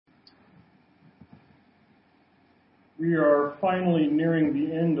We are finally nearing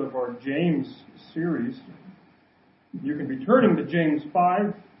the end of our James series. You can be turning to James 5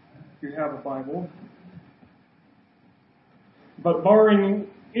 if you have a Bible. But barring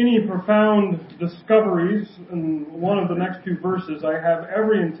any profound discoveries in one of the next two verses, I have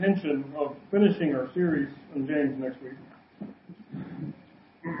every intention of finishing our series on James next week.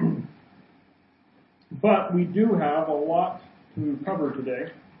 But we do have a lot to cover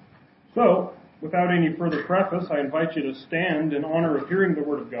today. So, without any further preface, I invite you to stand in honor of hearing the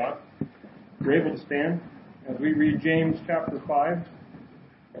Word of God. You're able to stand as we read James chapter 5,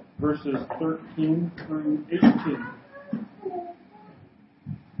 verses 13 through 18.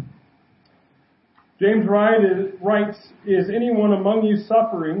 James writes, "Is anyone among you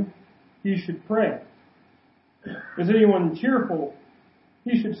suffering? He should pray. Is anyone cheerful?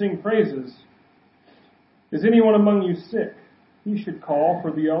 He should sing praises. Is anyone among you sick? He should call for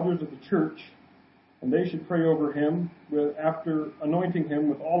the elders of the church, and they should pray over him after anointing him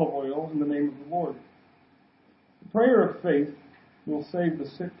with olive oil in the name of the Lord. The prayer of faith will save the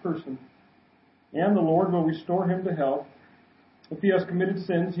sick person, and the Lord will restore him to health. If he has committed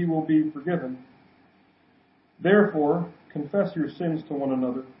sins, he will be forgiven. Therefore, confess your sins to one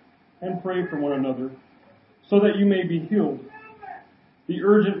another, and pray for one another, so that you may be healed. The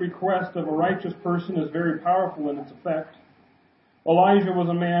urgent request of a righteous person is very powerful in its effect. Elijah was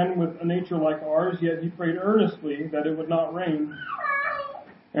a man with a nature like ours, yet he prayed earnestly that it would not rain.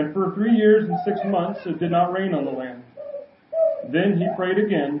 And for 3 years and 6 months it did not rain on the land. Then he prayed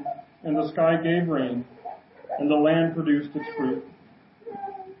again, and the sky gave rain, and the land produced its fruit."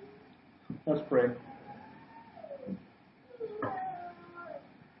 Let's pray.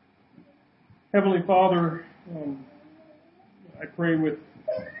 Heavenly Father, I pray with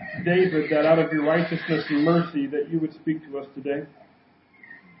David that out of your righteousness and mercy that you would speak to us today.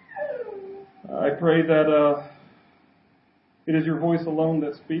 I pray that it is your voice alone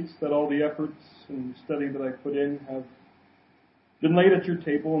that speaks, that all the efforts and study that I put in have been laid at your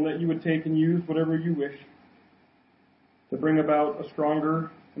table, and that you would take and use whatever you wish to bring about a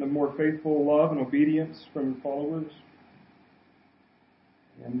stronger and a more faithful love and obedience from your followers,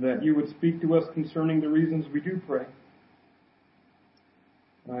 and that you would speak to us concerning the reasons we do pray.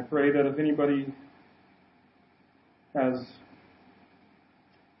 And I pray that if anybody has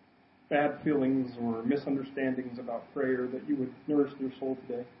bad feelings or misunderstandings about prayer, that you would nourish their soul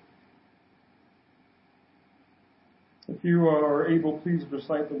today. If you are able, please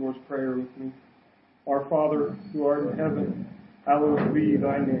recite the Lord's Prayer with me. Our Father, who art in heaven, hallowed be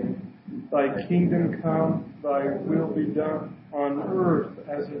thy name. Thy kingdom come, thy will be done, on earth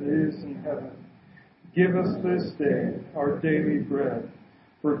as it is in heaven. Give us this day our daily bread.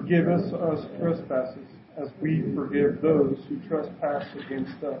 Forgive us trespasses, as we forgive those who trespass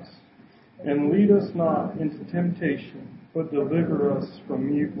against us. And lead us not into temptation, but deliver us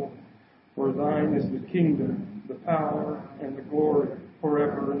from evil. For thine is the kingdom, the power, and the glory,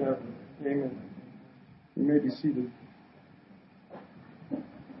 forever and ever. Amen. You may be seated.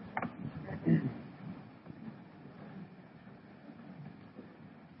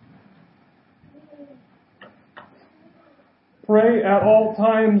 Pray at all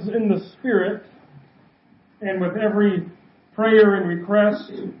times in the Spirit, and with every prayer and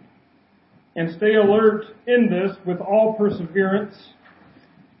request, and stay alert in this with all perseverance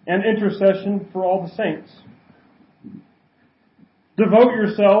and intercession for all the saints. Devote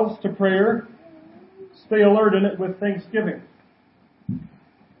yourselves to prayer. Stay alert in it with thanksgiving.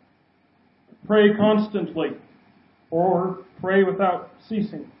 Pray constantly, or pray without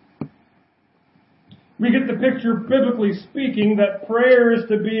ceasing. We get the picture, biblically speaking, that prayer is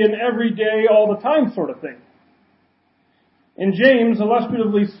to be an everyday, all the time sort of thing. And James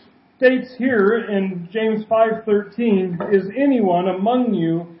illustratively states here in James 5:13, "Is anyone among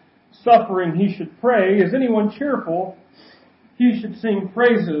you suffering? He should pray. Is anyone cheerful? He should sing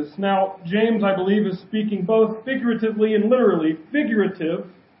praises." Now, James, I believe, is speaking both figuratively and literally. Figurative,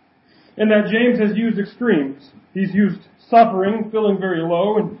 in that James has used extremes. He's used suffering, feeling very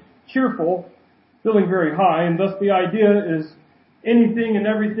low, and cheerful, feeling very high, and thus the idea is anything and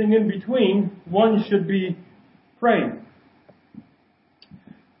everything in between, one should be praying.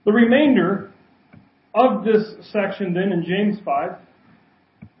 The remainder of this section then in James 5,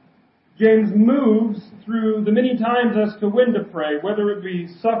 James moves through the many times as to when to pray, whether it be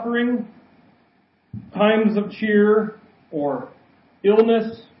suffering, times of cheer, or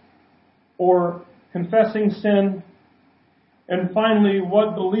illness, or confessing sin, and finally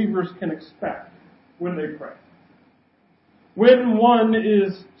what believers can expect when they pray. When one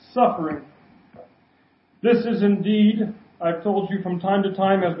is suffering, this is indeed, I've told you from time to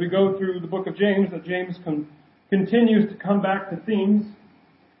time as we go through the book of James, that James continues to come back to themes.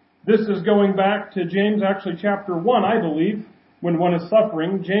 This is going back to James, actually chapter 1, I believe, when one is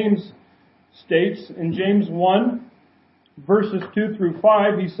suffering. James states in James 1, verses 2 through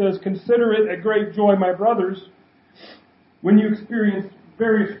 5, he says, "Consider it a great joy, my brothers, when you experience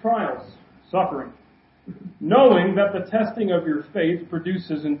various trials, suffering, knowing that the testing of your faith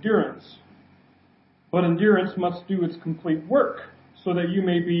produces endurance. But endurance must do its complete work, so that you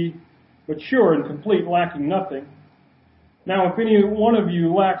may be mature and complete, lacking nothing. Now, if any one of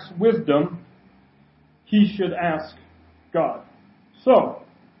you lacks wisdom, he should ask God." So,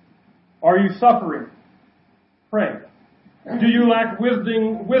 are you suffering? Pray. Do you lack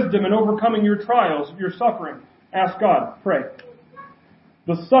wisdom in overcoming your trials, your suffering? Ask God. Pray.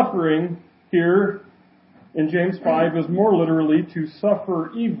 The suffering here in James 5 is more literally to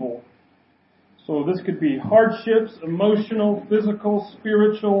suffer evil. So this could be hardships, emotional, physical,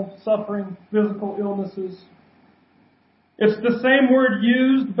 spiritual suffering, physical illnesses. It's the same word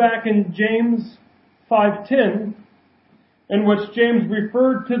used back in James 5:10, in which James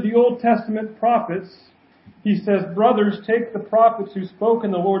referred to the Old Testament prophets. He says, "Brothers, take the prophets who spoke in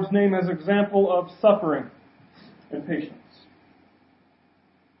the Lord's name as example of suffering and patience."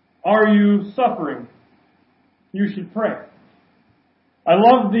 Are you suffering? You should pray. I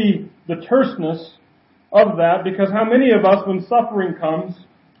love the terseness of that, because how many of us, when suffering comes,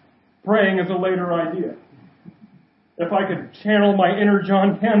 praying is a later idea? If I could channel my inner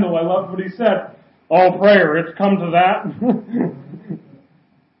John Candle, I loved what he said. "Oh, prayer, it's come to that."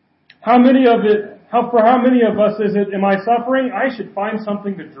 For how many of us is it, am I suffering? I should find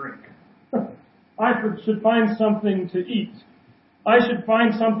something to drink. I should find something to eat. I should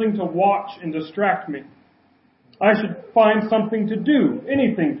find something to watch and distract me. I should find something to do,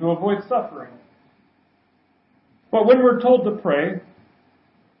 anything to avoid suffering. But when we're told to pray,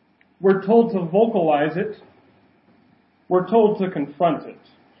 we're told to vocalize it. We're told to confront it.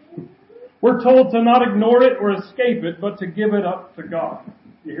 We're told to not ignore it or escape it, but to give it up to God.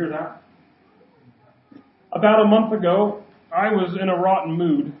 You hear that? About a month ago, I was in a rotten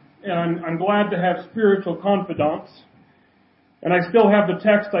mood, and I'm glad to have spiritual confidants. And I still have the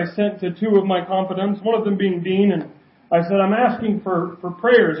text I sent to two of my confidants, one of them being Dean, and I said, "I'm asking for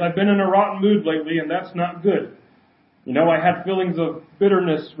prayers. I've been in a rotten mood lately, and that's not good." You know, I had feelings of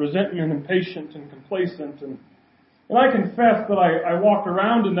bitterness, resentment, impatience, and complacent, and I confess that I walked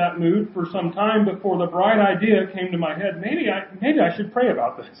around in that mood for some time before the bright idea came to my head. Maybe I should pray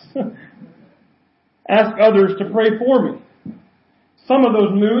about this. Ask others to pray for me. Some of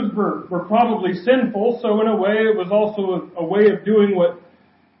those moods were probably sinful, so in a way it was also a way of doing what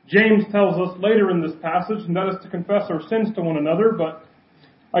James tells us later in this passage, and that is to confess our sins to one another. But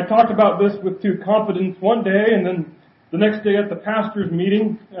I talked about this with two confidants one day, and then the next day at the pastor's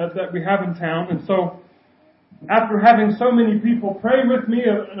meeting that we have in town. And so after having so many people pray with me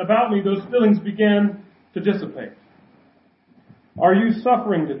and about me, those feelings began to dissipate. Are you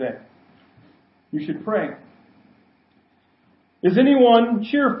suffering today? You should pray. Is anyone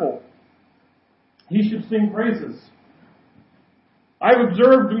cheerful? He should sing praises. I've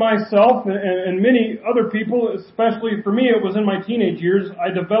observed myself and many other people, especially for me, it was in my teenage years, I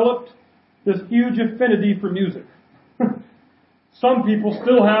developed this huge affinity for music. Some people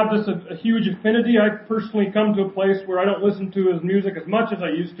still have this a huge affinity. I personally come to a place where I don't listen to his music as much as I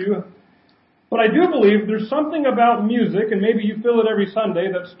used to. But I do believe there's something about music, and maybe you feel it every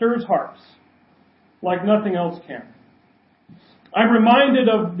Sunday, that stirs hearts like nothing else can. I'm reminded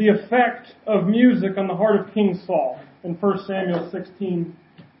of the effect of music on the heart of King Saul. In 1 Samuel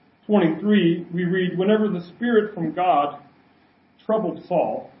 16:23, we read, "Whenever the Spirit from God troubled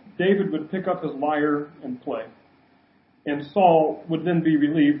Saul, David would pick up his lyre and play. And Saul would then be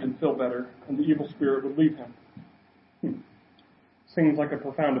relieved and feel better, and the evil spirit would leave him." Seems like a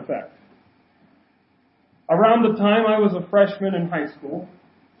profound effect. Around the time I was a freshman in high school,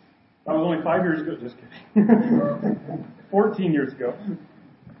 that was only 5 years ago, just kidding, 14 years ago,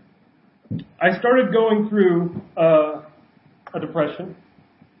 I started going through a depression,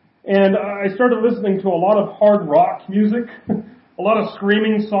 and I started listening to a lot of hard rock music, a lot of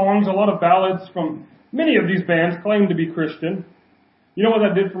screaming songs, a lot of ballads from many of these bands claim to be Christian. You know what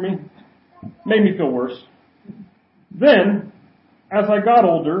that did for me? Made me feel worse. Then, as I got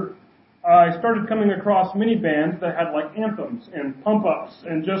older, I started coming across many bands that had like anthems and pump-ups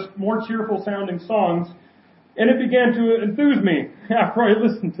and just more cheerful sounding songs, and it began to enthuse me after I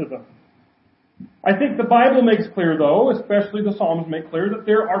listened to them. I think the Bible makes clear, though, especially the Psalms make clear, that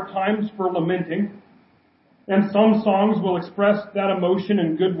there are times for lamenting, and some songs will express that emotion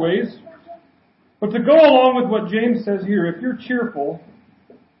in good ways. But to go along with what James says here, if you're cheerful,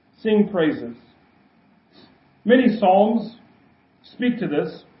 sing praises. Many psalms speak to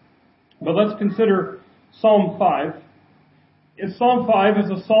this, but let's consider Psalm 5. Psalm 5 is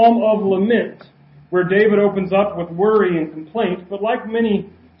a psalm of lament, where David opens up with worry and complaint, but like many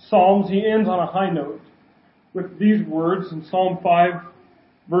psalms, he ends on a high note with these words in Psalm 5,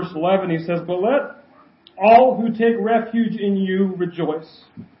 verse 11. He says, "But let all who take refuge in you rejoice.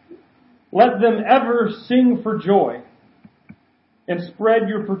 Let them ever sing for joy, and spread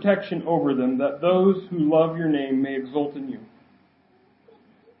your protection over them, that those who love your name may exult in you."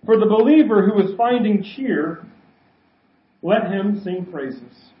 For the believer who is finding cheer, let him sing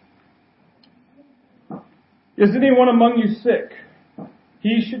praises. Is anyone among you sick?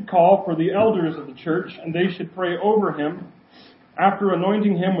 He should call for the elders of the church, and they should pray over him, after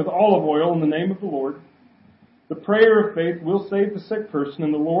anointing him with olive oil in the name of the Lord. The prayer of faith will save the sick person,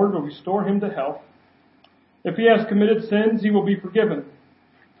 and the Lord will restore him to health. If he has committed sins, he will be forgiven.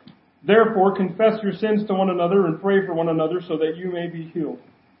 Therefore, confess your sins to one another and pray for one another so that you may be healed.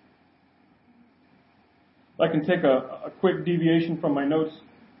 I can take a quick deviation from my notes.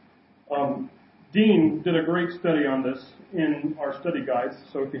 Dean did a great study on this in our study guides,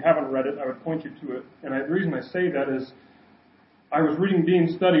 so if you haven't read it, I would point you to it. And the reason I say that is I was reading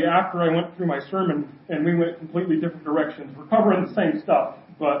Dean's study after I went through my sermon, and we went completely different directions. We're covering the same stuff,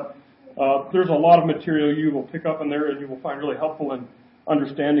 but there's a lot of material you will pick up in there and you will find really helpful in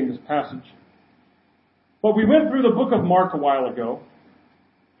understanding this passage. But we went through the book of Mark a while ago,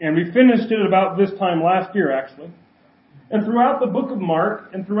 and we finished it about this time last year, actually. And throughout the book of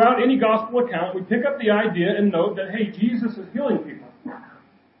Mark, and throughout any gospel account, we pick up the idea and note that, hey, Jesus is healing people.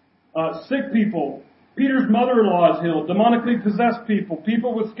 Sick people. Peter's mother-in-law is healed. Demonically possessed people.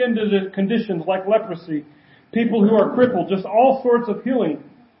 People with skin conditions like leprosy. People who are crippled. Just all sorts of healing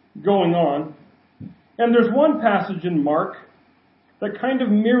going on. And there's one passage in Mark that kind of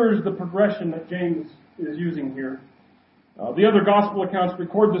mirrors the progression that James is using here. The other gospel accounts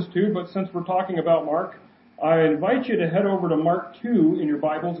record this too, but since we're talking about Mark, I invite you to head over to Mark 2 in your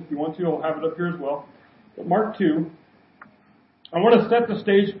Bibles if you want to. I'll have it up here as well. But Mark 2, I want to set the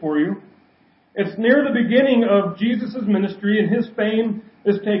stage for you. It's near the beginning of Jesus' ministry, and his fame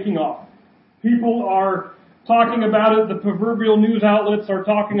is taking off. People are talking about it. The proverbial news outlets are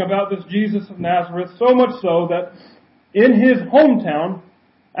talking about this Jesus of Nazareth, so much so that in his hometown,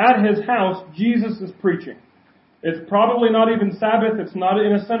 at his house, Jesus is preaching. It's probably not even Sabbath. It's not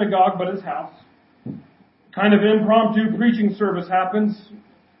in a synagogue, but his house. Kind of impromptu preaching service happens,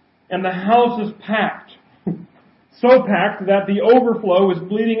 and the house is packed. So packed that the overflow is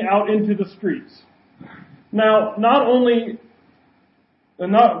bleeding out into the streets. Now,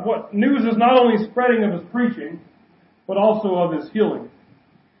 news is not only spreading of his preaching, but also of his healing.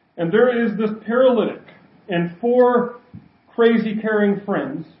 And there is this paralytic and 4 crazy caring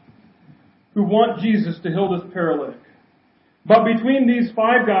friends who want Jesus to heal this paralytic. But between these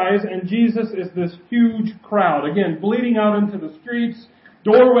 5 guys and Jesus is this huge crowd. Again, bleeding out into the streets,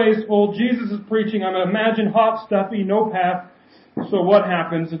 doorways full. Jesus is preaching. I imagine hot, stuffy, no path. So what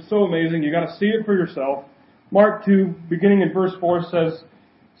happens? It's so amazing. You got to see it for yourself. Mark 2, beginning in verse 4, says,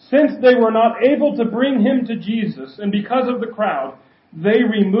 "Since they were not able to bring him to Jesus, and because of the crowd, they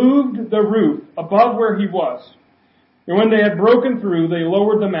removed the roof above where he was. And when they had broken through, they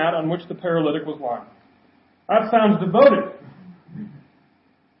lowered the mat on which the paralytic was lying." That sounds devoted.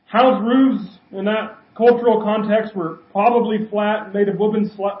 House roofs in that cultural context were probably flat, made of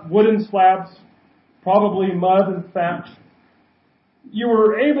wooden slabs, probably mud and thatch. You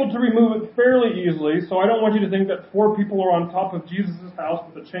were able to remove it fairly easily, so I don't want you to think that 4 people are on top of Jesus' house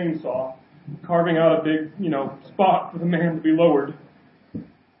with a chainsaw, carving out a big, spot for the man to be lowered.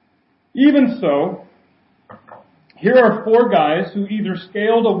 Even so, here are 4 guys who either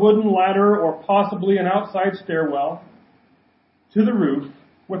scaled a wooden ladder or possibly an outside stairwell to the roof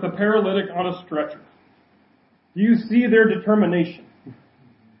with a paralytic on a stretcher. Do you see their determination?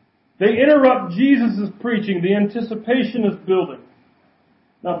 They interrupt Jesus' preaching. The anticipation is building.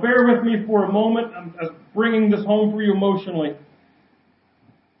 Now bear with me for a moment. I'm bringing this home for you emotionally.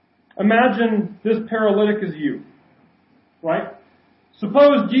 Imagine this paralytic is you, right?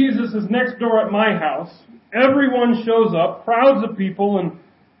 Suppose Jesus is next door at my house. Everyone shows up, crowds of people,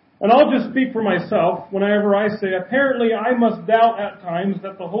 and I'll just speak for myself whenever I say, apparently I must doubt at times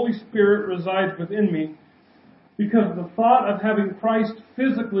that the Holy Spirit resides within me, because the thought of having Christ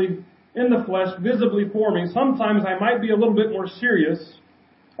physically in the flesh, visibly for me, sometimes I might be a little bit more serious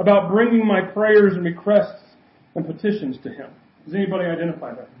about bringing my prayers and requests and petitions to him. Does anybody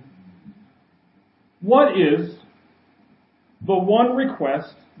identify that? What is the one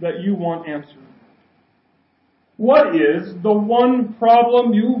request that you want answered? What is the one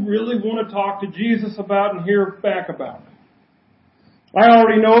problem you really want to talk to Jesus about and hear back about? I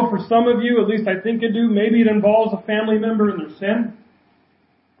already know for some of you, at least I think I do, maybe it involves a family member and their sin.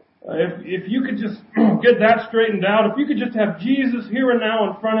 If you could just get that straightened out, if you could just have Jesus here and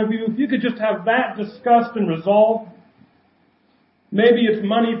now in front of you, if you could just have that discussed and resolved. Maybe it's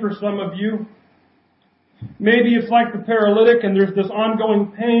money for some of you. Maybe it's like the paralytic and there's this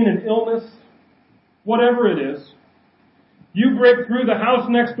ongoing pain and illness. Whatever it is. You break through the house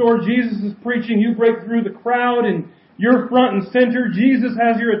next door, Jesus is preaching, you break through the crowd and you're front and center. Jesus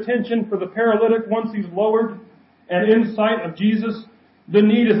has your attention for the paralytic once he's lowered and in sight of Jesus. The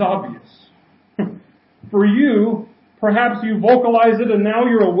need is obvious. For you, perhaps you vocalize it and now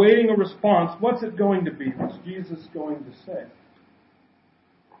you're awaiting a response. What's it going to be? What's Jesus going to say?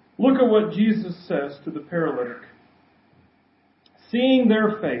 Look at what Jesus says to the paralytic. Seeing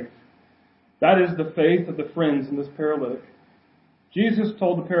their faith, that is the faith of the friends in this paralytic. Jesus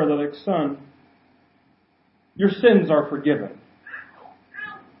told the paralytic, son, your sins are forgiven.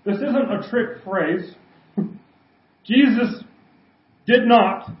 This isn't a trick phrase. Jesus did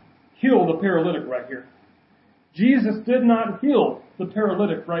not heal the paralytic right here. Jesus did not heal the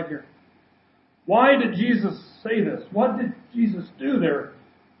paralytic right here. Why did Jesus say this? What did Jesus do there?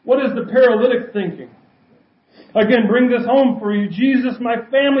 What is the paralytic thinking? Again, bring this home for you. Jesus, my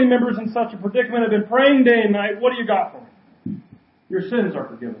family members in such a predicament have been praying day and night. What do you got for me? Your sins are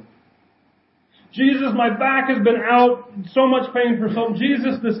forgiven. Jesus, my back has been out, so much pain for so.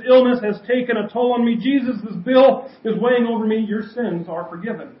 Jesus, this illness has taken a toll on me. Jesus, this bill is weighing over me. Your sins are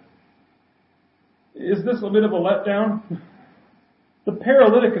forgiven. Is this a bit of a letdown? The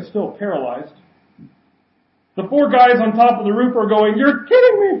paralytic is still paralyzed. The four guys on top of the roof are going, you're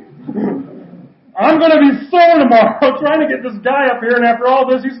kidding me! I'm going to be sore tomorrow trying to get this guy up here, and after all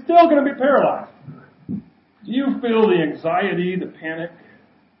this, he's still going to be paralyzed. Do you feel the anxiety, the panic?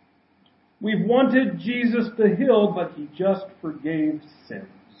 We've wanted Jesus to heal, but he just forgave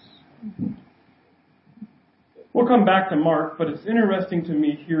sins. We'll come back to Mark, but it's interesting to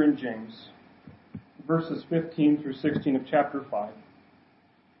me here in James, verses 15 through 16 of chapter 5.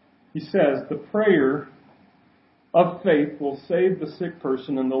 He says, the prayer of faith will save the sick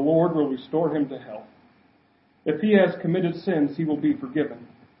person, and the Lord will restore him to health. If he has committed sins, he will be forgiven.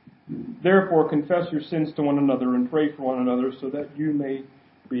 Therefore, confess your sins to one another and pray for one another so that you may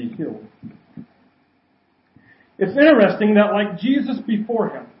be healed. It's interesting that like Jesus before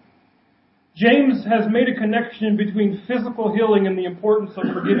him, James has made a connection between physical healing and the importance of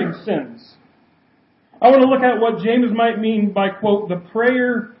forgiving sins. I want to look at what James might mean by, quote, the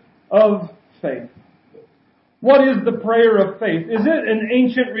prayer of faith. What is the prayer of faith? Is it an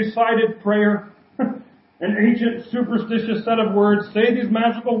ancient recited prayer? An ancient superstitious set of words? Say these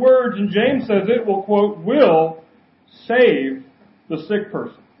magical words, and James says it will, quote, will save the sick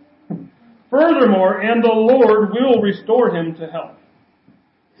person. Furthermore, and the Lord will restore him to health.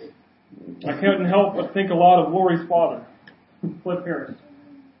 I couldn't help but think a lot of Lori's father, Cliff Harris.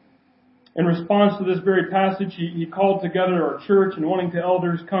 In response to this very passage, he called together our church and wanting the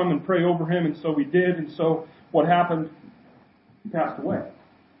elders come and pray over him, and so we did, and so what happened? He passed away.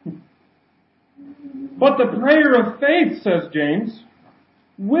 But the prayer of faith, says James,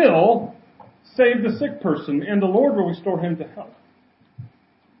 will save the sick person, and the Lord will restore him to health.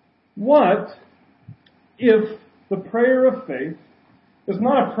 What if the prayer of faith is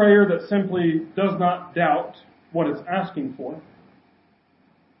not a prayer that simply does not doubt what it's asking for,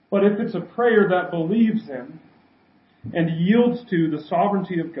 but if it's a prayer that believes in and yields to the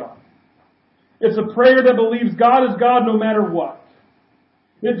sovereignty of God? It's a prayer that believes God is God no matter what.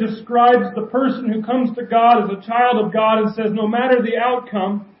 It describes the person who comes to God as a child of God and says, no matter the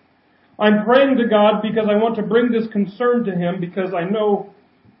outcome, I'm praying to God because I want to bring this concern to Him because I know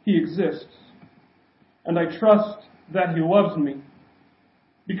He exists. And I trust that He loves me.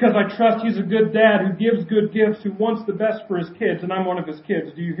 Because I trust He's a good dad who gives good gifts, who wants the best for His kids, and I'm one of His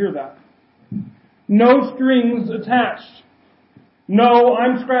kids. Do you hear that? No strings attached. No,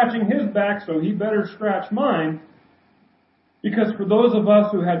 I'm scratching His back, so He better scratch mine. Because for those of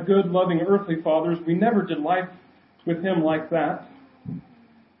us who had good, loving earthly fathers, we never did life with Him like that.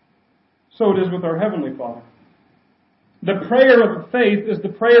 So it is with our Heavenly Father. The prayer of faith is the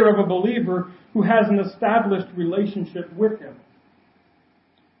prayer of a believer who has an established relationship with Him.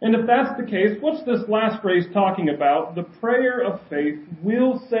 And if that's the case, what's this last phrase talking about? The prayer of faith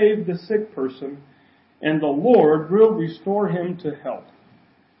will save the sick person, and the Lord will restore him to health.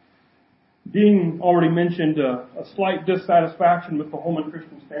 Dean already mentioned a slight dissatisfaction with the Holman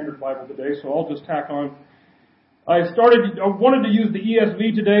Christian Standard Bible today, so I'll just tack on I wanted to use the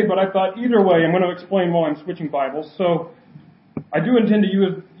ESV today, but I thought either way I'm going to explain while I'm switching Bibles. So I do intend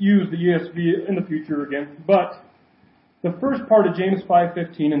to use the ESV in the future again. But the first part of James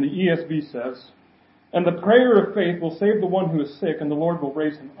 5:15 in the ESV says, "And the prayer of faith will save the one who is sick, and the Lord will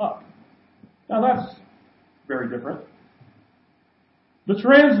raise him up." Now that's very different. The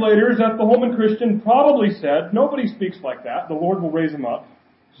translators at the Holman Christian probably said, nobody speaks like that, the Lord will raise him up.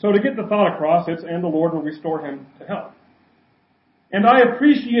 So to get the thought across, it's, and the Lord will restore him to health. And I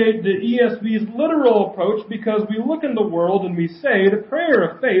appreciate the ESV's literal approach because we look in the world and we say the prayer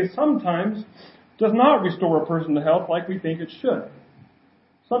of faith sometimes does not restore a person to health like we think it should.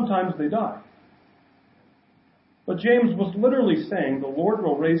 Sometimes they die. But James was literally saying the Lord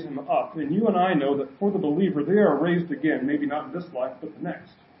will raise him up, and you and I know that for the believer they are raised again, maybe not in this life, but the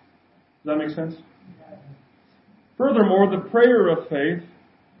next. Does that make sense? Furthermore, the prayer of faith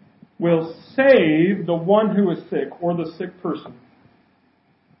will save the one who is sick or the sick person.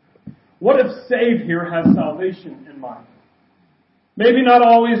 What if save here has salvation in mind? Maybe not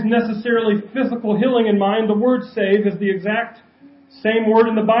always necessarily physical healing in mind. The word save is the exact same word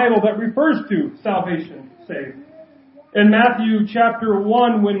in the Bible that refers to salvation, save. In Matthew chapter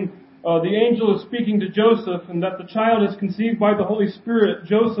 1, when the angel is speaking to Joseph and that the child is conceived by the Holy Spirit,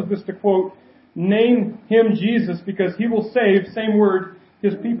 Joseph is to quote, "Name him Jesus because he will save," same word,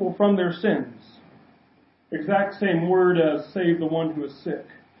 "his people from their sins." Exact same word as save the one who is sick.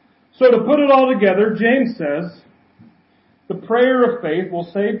 So to put it all together, James says, the prayer of faith will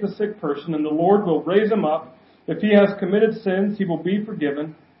save the sick person and the Lord will raise him up. If he has committed sins, he will be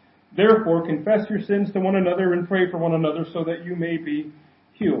forgiven. Therefore, confess your sins to one another and pray for one another so that you may be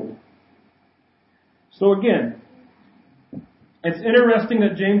healed. So again, it's interesting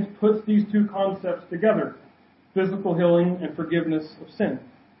that James puts these two concepts together, physical healing and forgiveness of sin.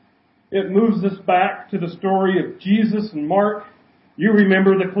 It moves us back to the story of Jesus and Mark. You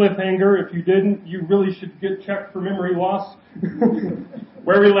remember the cliffhanger. If you didn't, you really should get checked for memory loss.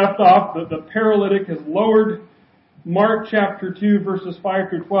 Where we left off, the paralytic is lowered. Mark chapter 2 verses 5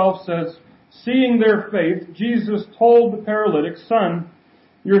 through 12 says, "Seeing their faith, Jesus told the paralytic, 'Son,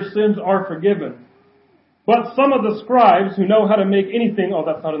 your sins are forgiven.' But some of the scribes who know how to make anything," oh,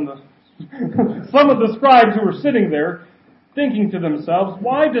 that's not in the, some of the scribes who were sitting there thinking to themselves,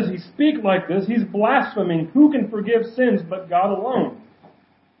 "Why does he speak like this? He's blaspheming. Who can forgive sins but God alone?"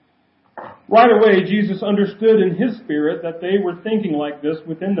 Right away, Jesus understood in his spirit that they were thinking like this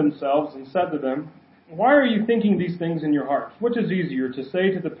within themselves and said to them, "Why are you thinking these things in your hearts? Which is easier, to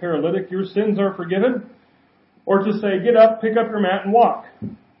say to the paralytic, 'Your sins are forgiven,' or to say, 'Get up, pick up your mat and walk'?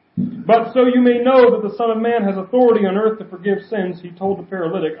 But so you may know that the Son of Man has authority on earth to forgive sins," he told the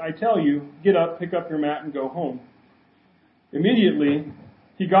paralytic, "I tell you, get up, pick up your mat and go home." Immediately,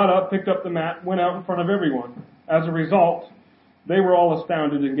 he got up, picked up the mat, went out in front of everyone. As a result, they were all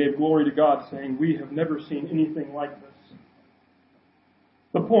astounded and gave glory to God, saying, "We have never seen anything like this."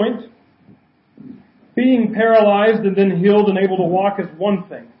 The point, being paralyzed and then healed and able to walk is one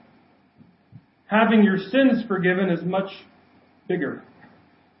thing. Having your sins forgiven is much bigger.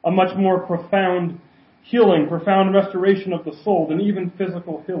 A much more profound healing, profound restoration of the soul than even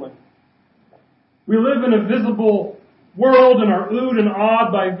physical healing. We live in a visible world and are oohed and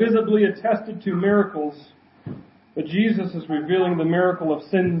awed by visibly attested to miracles. But Jesus is revealing the miracle of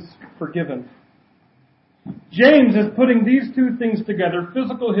sins forgiven. James is putting these two things together,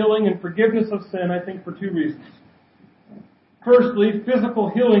 physical healing and forgiveness of sin, I think for two reasons. Firstly, physical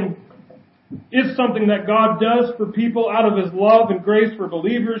healing is something that God does for people out of His love and grace for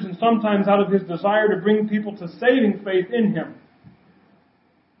believers, and sometimes out of His desire to bring people to saving faith in Him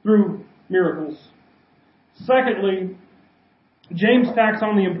through miracles. Secondly, James tacks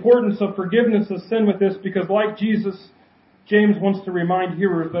on the importance of forgiveness of sin with this because, like Jesus, James wants to remind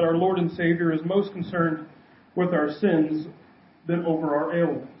hearers that our Lord and Savior is most concerned with our sins than over our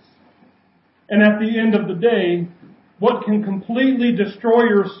ailments. And at the end of the day, what can completely destroy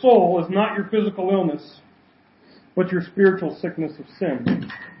your soul is not your physical illness, but your spiritual sickness of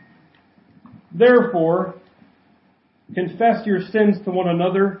sin. Therefore, confess your sins to one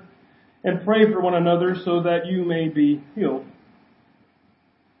another and pray for one another so that you may be healed.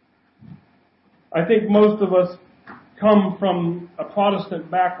 I think most of us come from a Protestant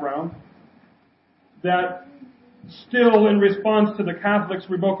background that still, in response to the Catholics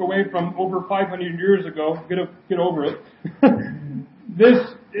we broke away from over 500 years ago, get over it,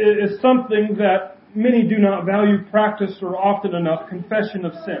 this is something that many do not value, practice, or often enough, confession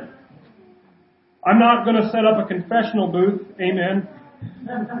of sin. I'm not going to set up a confessional booth, amen.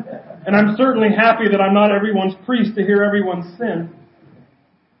 And I'm certainly happy that I'm not everyone's priest to hear everyone's sin.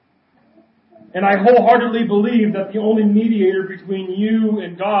 And I wholeheartedly believe that the only mediator between you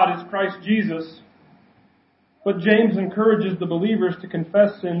and God is Christ Jesus. But James encourages the believers to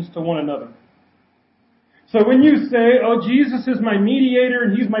confess sins to one another. So when you say, oh, Jesus is my mediator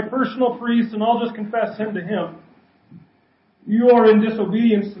and He's my personal priest and I'll just confess sin to Him, you are in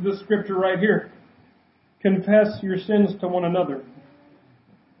disobedience to this scripture right here. Confess your sins to one another.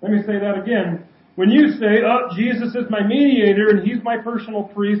 Let me say that again. When you say, oh, Jesus is my mediator and He's my personal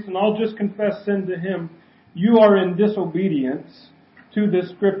priest and I'll just confess sin to Him, you are in disobedience to this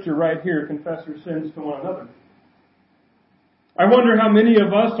scripture right here. Confess your sins to one another. I wonder how many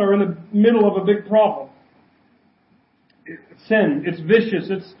of us are in the middle of a big problem. Sin. It's vicious.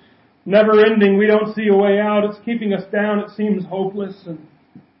 It's never ending. We don't see a way out. It's keeping us down. It seems hopeless. And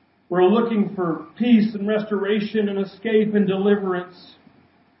we're looking for peace and restoration and escape and deliverance.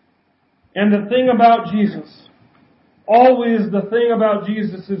 And the thing about Jesus, always the thing about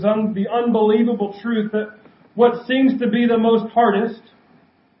Jesus is the unbelievable truth that what seems to be the most hardest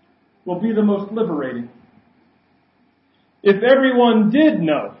will be the most liberating. If everyone did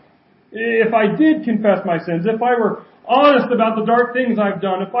know, if I did confess my sins, if I were honest about the dark things I've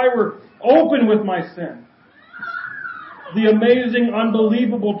done, if I were open with my sin, the amazing,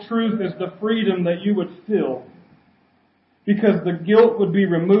 unbelievable truth is the freedom that you would feel. Because the guilt would be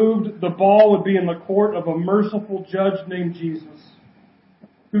removed, the ball would be in the court of a merciful judge named Jesus,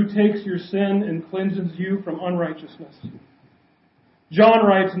 who takes your sin and cleanses you from unrighteousness. John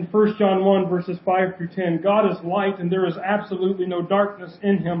writes in 1 John 1 verses 5 through 10, God is light and there is absolutely no darkness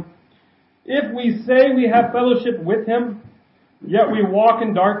in Him. If we say we have fellowship with Him, yet we walk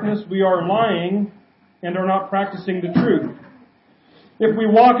in darkness, we are lying and are not practicing the truth. If we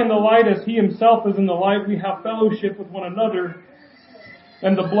walk in the light as He Himself is in the light, we have fellowship with one another,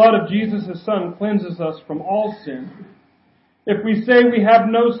 and the blood of Jesus, His Son, cleanses us from all sin. If we say we have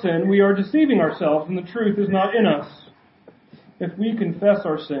no sin, we are deceiving ourselves, and the truth is not in us. If we confess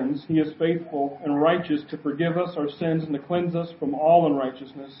our sins, He is faithful and righteous to forgive us our sins and to cleanse us from all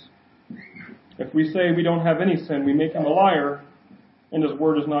unrighteousness. If we say we don't have any sin, we make Him a liar, and His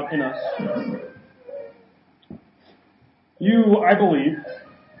word is not in us. You, I believe,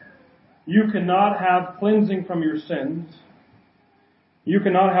 you cannot have cleansing from your sins. You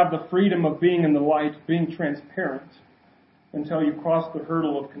cannot have the freedom of being in the light, being transparent, until you cross the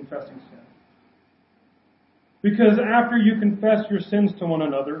hurdle of confessing sin. Because after you confess your sins to one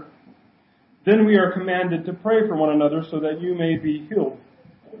another, then we are commanded to pray for one another so that you may be healed.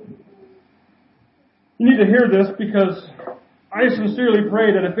 You need to hear this because I sincerely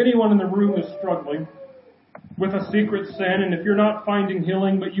pray that if anyone in the room is struggling with a secret sin, and if you're not finding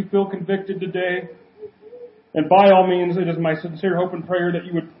healing but you feel convicted today, and by all means it is my sincere hope and prayer that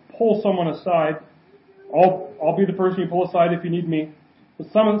you would pull someone aside. I'll be the person you pull aside if you need me.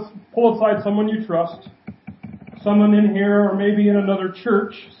 But pull aside someone you trust, someone in here or maybe in another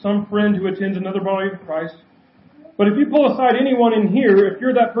church, some friend who attends another body of Christ. But if you pull aside anyone in here, if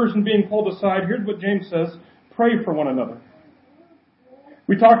you're that person being pulled aside, here's what James says: pray for one another.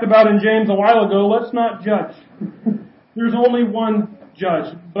 We talked about in James a while ago, let's not judge. There's only one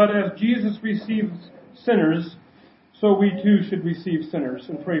judge. But as Jesus receives sinners, so we too should receive sinners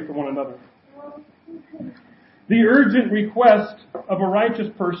and pray for one another. The urgent request of a righteous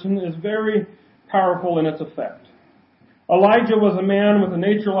person is very powerful in its effect. Elijah was a man with a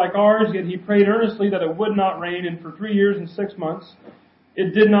nature like ours, yet he prayed earnestly that it would not rain, and for 3 years and 6 months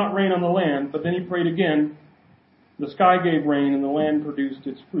it did not rain on the land. But then he prayed again. The sky gave rain and the land produced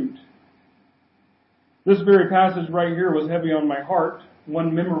its fruit. This very passage right here was heavy on my heart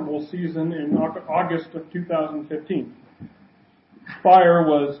one memorable season in August of 2015. Fire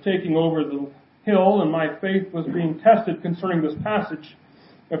was taking over the hill and my faith was being tested concerning this passage.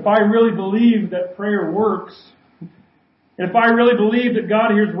 If I really believe that prayer works, if I really believe that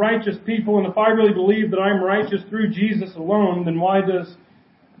God hears righteous people, and if I really believe that I'm righteous through Jesus alone, then why does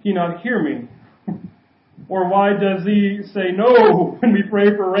He not hear me? Or why does He say no when we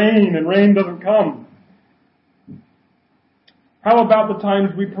pray for rain and rain doesn't come? How about the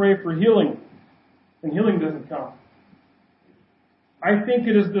times we pray for healing and healing doesn't come? I think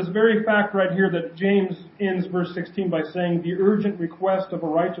it is this very fact right here that James ends verse 16 by saying the urgent request of a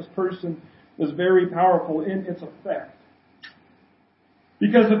righteous person is very powerful in its effect.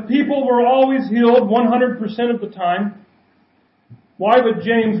 Because if people were always healed 100% of the time, why would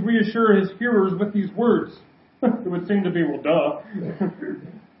James reassure his hearers with these words? It would seem to be, well, duh.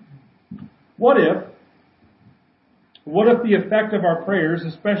 What if the effect of our prayers,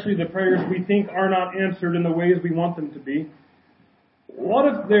 especially the prayers we think are not answered in the ways we want them to be, what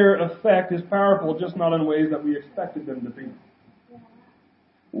if their effect is powerful, just not in ways that we expected them to be?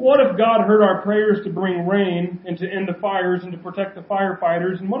 What if God heard our prayers to bring rain and to end the fires and to protect the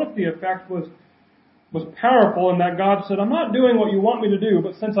firefighters? And what if the effect was powerful in that God said, I'm not doing what you want me to do,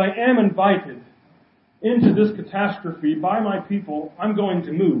 but since I am invited into this catastrophe by my people, I'm going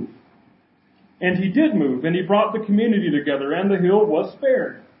to move. And he did move, and he brought the community together, and the hill was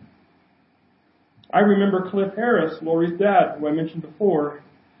spared. I remember Cliff Harris, Lori's dad, who I mentioned before,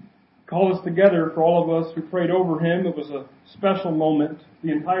 called us together for all of us who prayed over him. It was a special moment.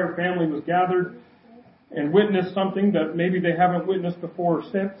 The entire family was gathered and witnessed something that maybe they haven't witnessed before or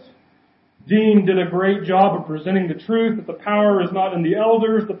since. Dean did a great job of presenting the truth that the power is not in the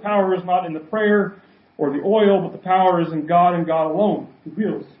elders, the power is not in the prayer or the oil, but the power is in God and God alone, who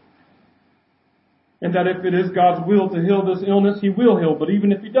heals. And that if it is God's will to heal this illness, He will heal. But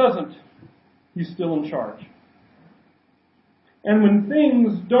even if He doesn't, He's still in charge. And when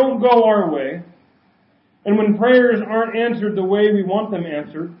things don't go our way, and when prayers aren't answered the way we want them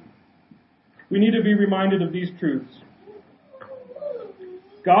answered, we need to be reminded of these truths.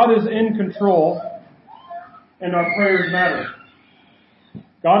 God is in control, and our prayers matter.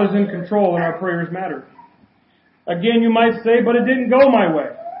 God is in control, and our prayers matter. Again, you might say, but it didn't go my way.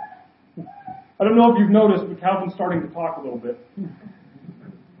 I don't know if you've noticed, but Calvin's starting to talk a little bit.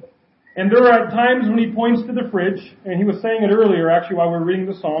 And there are times when he points to the fridge, and he was saying it earlier actually while we were reading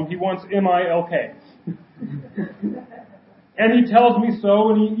the psalm, he wants M-I-L-K. And he tells me so,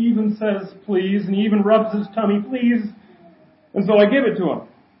 and he even says please, and he even rubs his tummy, please. And so I give it to him.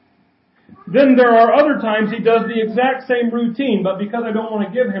 Then there are other times he does the exact same routine, but because I don't want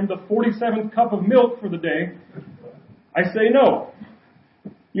to give him the 47th cup of milk for the day, I say no.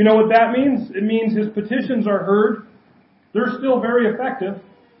 You know what that means? It means his petitions are heard. They're still very effective.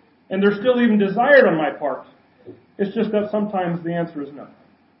 And they're still even desired on my part. It's just that sometimes the answer is no.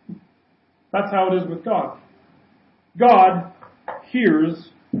 That's how it is with God. God hears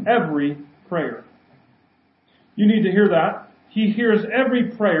every prayer. You need to hear that. He hears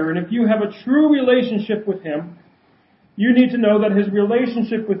every prayer. And if you have a true relationship with Him, you need to know that His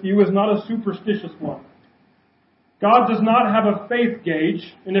relationship with you is not a superstitious one. God does not have a faith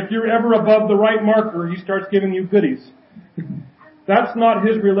gauge, and if you're ever above the right marker, He starts giving you goodies. That's not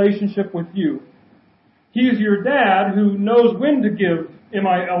His relationship with you. He's your dad who knows when to give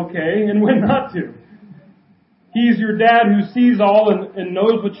M-I-L-K and when not to. He's your dad who sees all and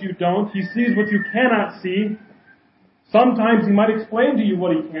knows what you don't. He sees what you cannot see. Sometimes He might explain to you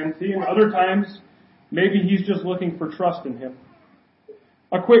what He can see, and other times maybe He's just looking for trust in Him.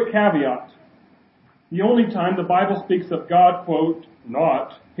 A quick caveat. The only time the Bible speaks of God, quote,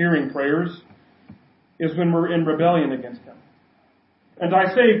 not hearing prayers is when we're in rebellion against Him. And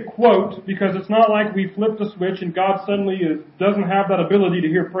I say quote because it's not like we flipped a switch and God suddenly doesn't have that ability to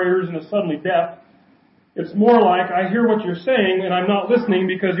hear prayers and is suddenly deaf. It's more like I hear what you're saying and I'm not listening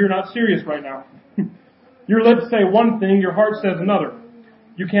because you're not serious right now. Your lips say one thing, your heart says another.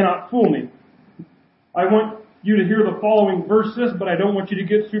 You cannot fool me. I want you to hear the following verses, but I don't want you to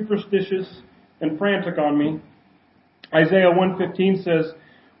get superstitious and frantic on me. Isaiah 1:15 says,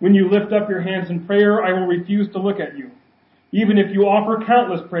 when you lift up your hands in prayer, I will refuse to look at you. Even if you offer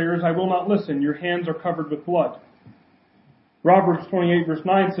countless prayers, I will not listen. Your hands are covered with blood. Proverbs 28 verse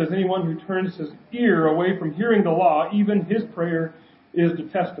 9 says, anyone who turns his ear away from hearing the law, even his prayer is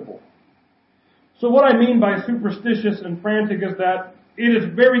detestable. So what I mean by superstitious and frantic is that it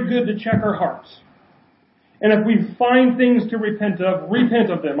is very good to check our hearts. And if we find things to repent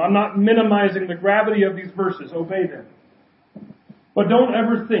of them. I'm not minimizing the gravity of these verses. Obey them. But don't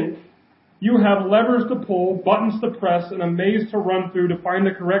ever think you have levers to pull, buttons to press, and a maze to run through to find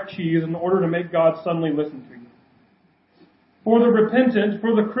the correct cheese in order to make God suddenly listen to you. For the repentant,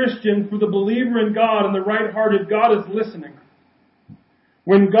 for the Christian, for the believer in God and the right-hearted, God is listening.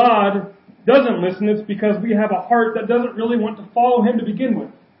 When God doesn't listen, it's because we have a heart that doesn't really want to follow Him to begin with.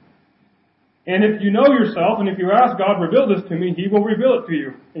 And if you know yourself, and if you ask God, reveal this to me, He will reveal it to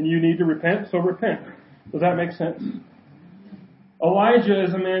you. And you need to repent, so repent. Does that make sense? Elijah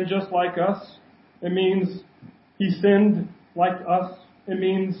is a man just like us. It means he sinned like us. It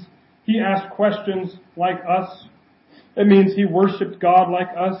means he asked questions like us. It means he worshiped God like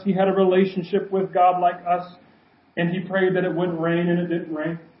us. He had a relationship with God like us. And he prayed that it wouldn't rain, and it didn't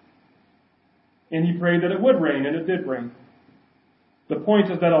rain. And he prayed that it would rain, and it did rain. The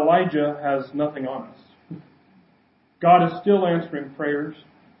point is that Elijah has nothing on us. God is still answering prayers.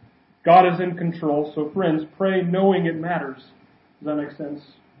 God is in control. So friends, pray knowing it matters. Does that make sense?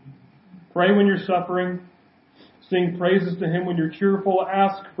 Pray when you're suffering. Sing praises to Him when you're cheerful.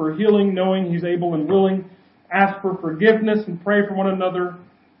 Ask for healing knowing He's able and willing. Ask for forgiveness and pray for one another.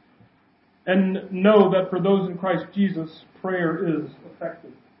 And know that for those in Christ Jesus, prayer is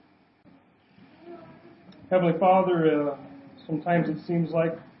effective. Heavenly Father, sometimes it seems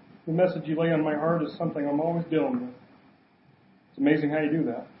like the message you lay on my heart is something I'm always dealing with. It's amazing how you do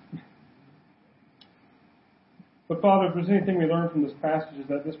that. But Father, if there's anything we learn from this passage is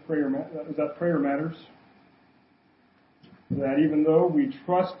that prayer matters. That even though we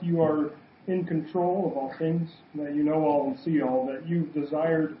trust you are in control of all things, that you know all and see all, that you've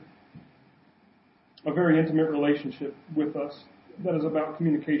desired a very intimate relationship with us that is about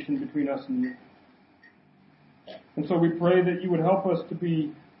communication between us and you. And so we pray that you would help us to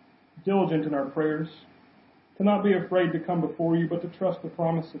be diligent in our prayers, to not be afraid to come before you, but to trust the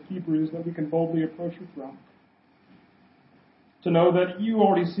promise of Hebrews that we can boldly approach your throne. To know that you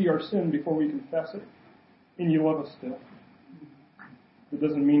already see our sin before we confess it, and you love us still. It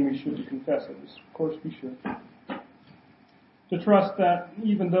doesn't mean we should confess it. Of course we should. To trust that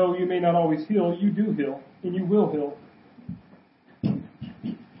even though you may not always heal, you do heal, and you will heal.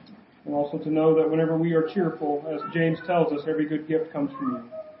 And also to know that whenever we are cheerful, as James tells us, every good gift comes from you.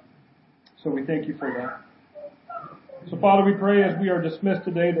 So we thank you for that. So Father, we pray as we are dismissed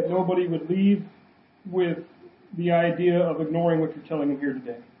today that nobody would leave with the idea of ignoring what you're telling them here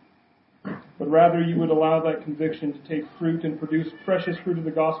today. But rather you would allow that conviction to take fruit and produce precious fruit of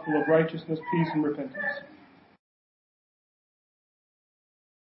the gospel of righteousness, peace, and repentance.